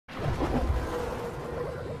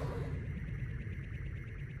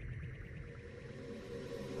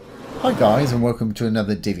Hi guys, and welcome to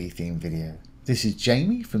another Divi theme video. This is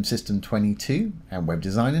Jamie from System22 and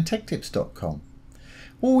webdesignandtechtips.com.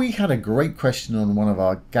 Well, we had a great question on one of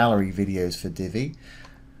our gallery videos for Divi.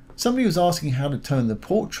 Somebody was asking how to turn the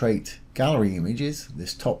portrait gallery images,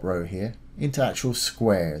 this top row here, into actual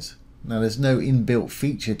squares. Now there's no inbuilt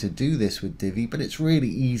feature to do this with Divi, but it's really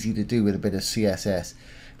easy to do with a bit of CSS.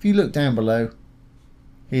 If you look down below,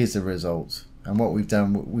 here's the results. And what we've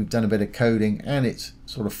done a bit of coding, and it's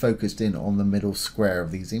sort of focused in on the middle square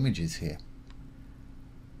of these images here.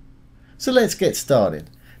 So let's get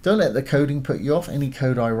started. Don't let the coding put you off. Any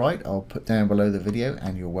code I write I'll put down below the video,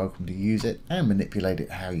 and you're welcome to use it and manipulate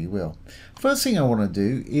it how you will. First thing I want to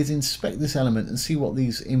do is inspect this element and see what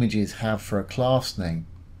these images have for a class name.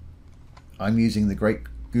 I'm using the great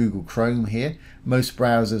Google Chrome here. Most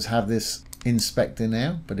browsers have this inspector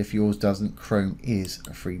now, but if yours doesn't, Chrome is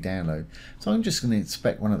a free download. So I'm just going to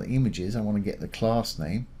inspect one of the images. I want to get the class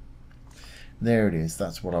name. There it is.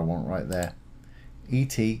 That's what I want right there.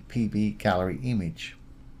 ETPB gallery image.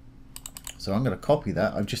 So I'm going to copy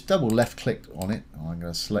that. I've just double left clicked on it. I'm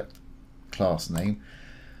going to select class name.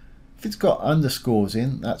 If it's got underscores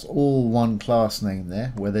in, that's all one class name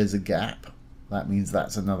there. Where there's a gap, that means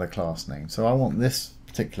that's another class name. So I want this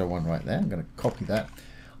particular one right there. I'm going to copy that.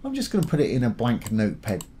 I'm just going to put it in a blank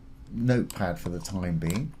notepad for the time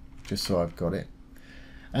being, just so I've got it.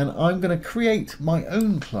 And I'm going to create my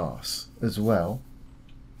own class as well.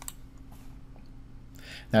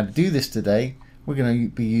 Now to do this today, we're going to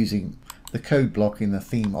be using the code block in the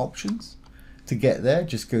theme options. To get there,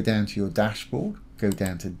 just go down to your dashboard, go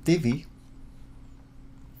down to Divi,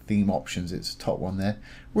 theme options, it's the top one there.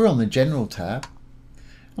 We're on the general tab,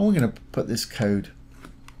 and we're going to put this code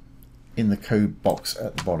in the code box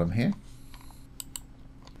at the bottom here.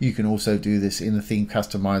 You can also do this in the theme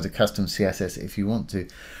customizer, custom CSS if you want to.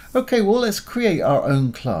 Okay, well, let's create our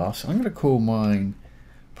own class. I'm going to call mine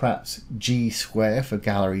perhaps G square for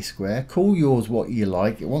gallery square. Call yours what you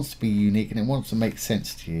like. It wants to be unique and it wants to make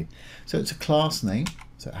sense to you. So it's a class name,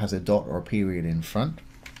 so it has a dot or a period in front.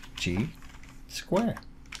 G square.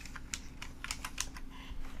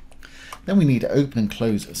 Then we need to open and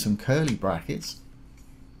close some curly brackets.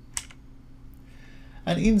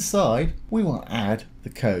 And inside, we want to add the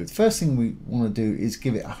code. First thing we want to do is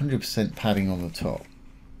give it 100% padding on the top.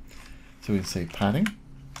 So we can say padding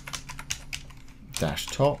dash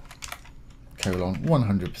top colon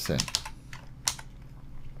 100%.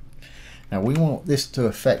 Now we want this to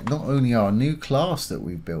affect not only our new class that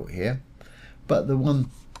we've built here, but the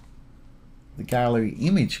gallery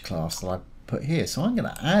image class that I put here. So I'm going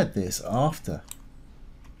to add this after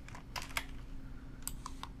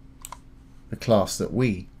the class that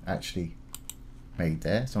we actually made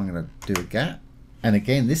there. So I'm going to do a gap, and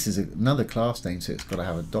again this is another class name, so it's got to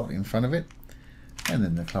have a dot in front of it, and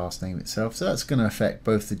then the class name itself. So that's going to affect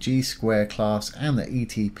both the G square class and the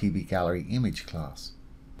ETPB gallery image class.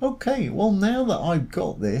 Okay, well, now that I've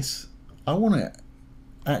got this, I want to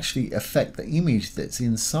actually affect the image that's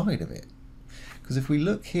inside of it, because if we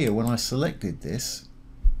look here, when I selected this,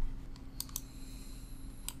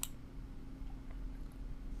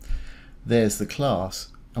 there's the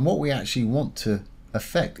class, and what we actually want to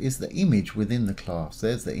affect is the image within the class.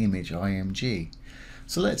 There's the image img.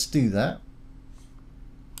 So let's do that.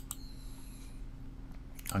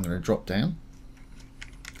 I'm going to drop down.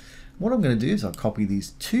 What I'm going to do is I'll copy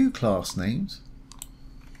these two class names,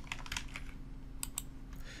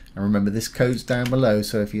 and remember this code's down below,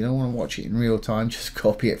 so if you don't want to watch it in real time, just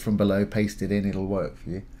copy it from below, paste it in, it'll work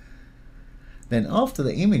for you. Then after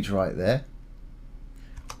the image right there,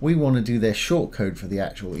 we want to do their shortcode for the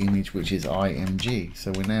actual image, which is img.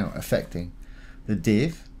 So we're now affecting the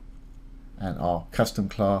div and our custom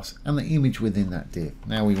class and the image within that div.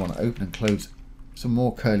 Now we want to open and close some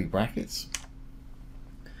more curly brackets,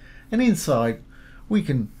 and inside we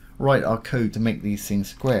can write our code to make these things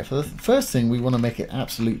square. For the first thing, we want to make it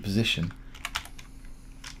absolute position.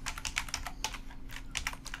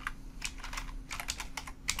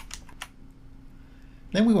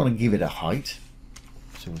 Then we want to give it a height.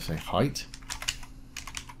 So we'll say height.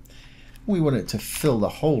 We want it to fill the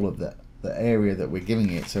whole of the area that we're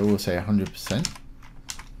giving it, so we'll say 100%.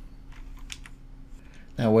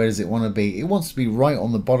 Now where does it want to be? It wants to be right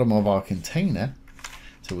on the bottom of our container,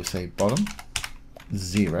 so we'll say bottom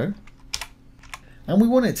 0. And we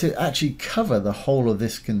want it to actually cover the whole of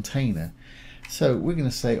this container, so we're going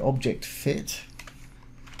to say object fit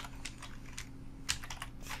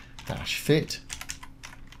dash fit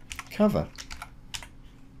cover.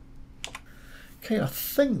 Okay, I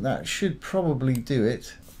think that should probably do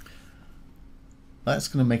it. That's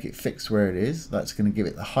going to make it fixed where it is. That's going to give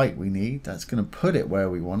it the height we need. That's going to put it where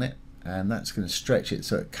we want it. and that's going to stretch it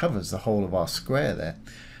so it covers the whole of our square there.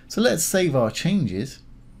 So let's save our changes,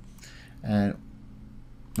 and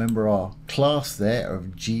remember our class there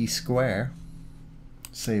of G square.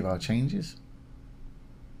 Save our changes.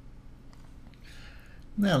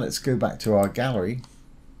 Now let's go back to our gallery,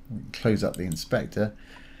 close up the inspector,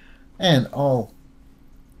 and I'll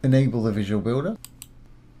enable the visual builder.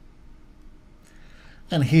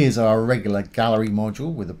 And here's our regular gallery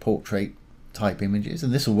module with the portrait type images,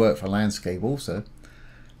 and this will work for landscape also.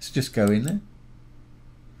 Let's just go in there.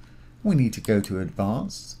 We need to go to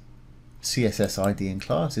advanced, CSS ID and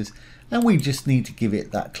classes, and we just need to give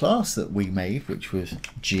it that class that we made, which was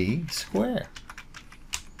G square.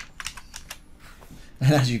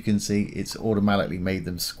 And as you can see, it's automatically made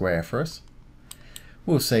them square for us.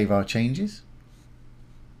 We'll save our changes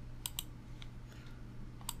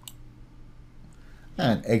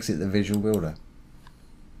and exit the visual builder.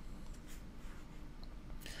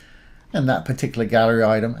 And that particular gallery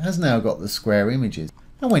item has now got the square images.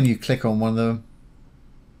 And when you click on one of them,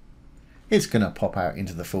 it's going to pop out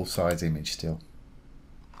into the full size image still.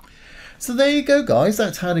 So there you go, guys.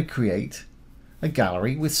 That's how to create a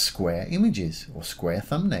gallery with square images or square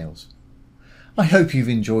thumbnails. I hope you've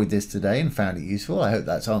enjoyed this today and found it useful. I hope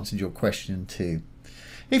that's answered your question too.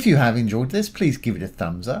 If you have enjoyed this, please give it a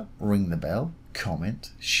thumbs up, ring the bell,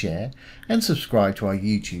 comment, share, and subscribe to our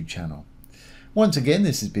YouTube channel. Once again,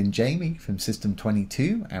 this has been Jamie from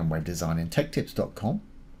System22 and webdesignandtechtips.com.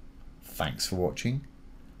 Thanks for watching.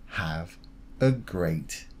 Have a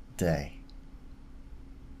great day.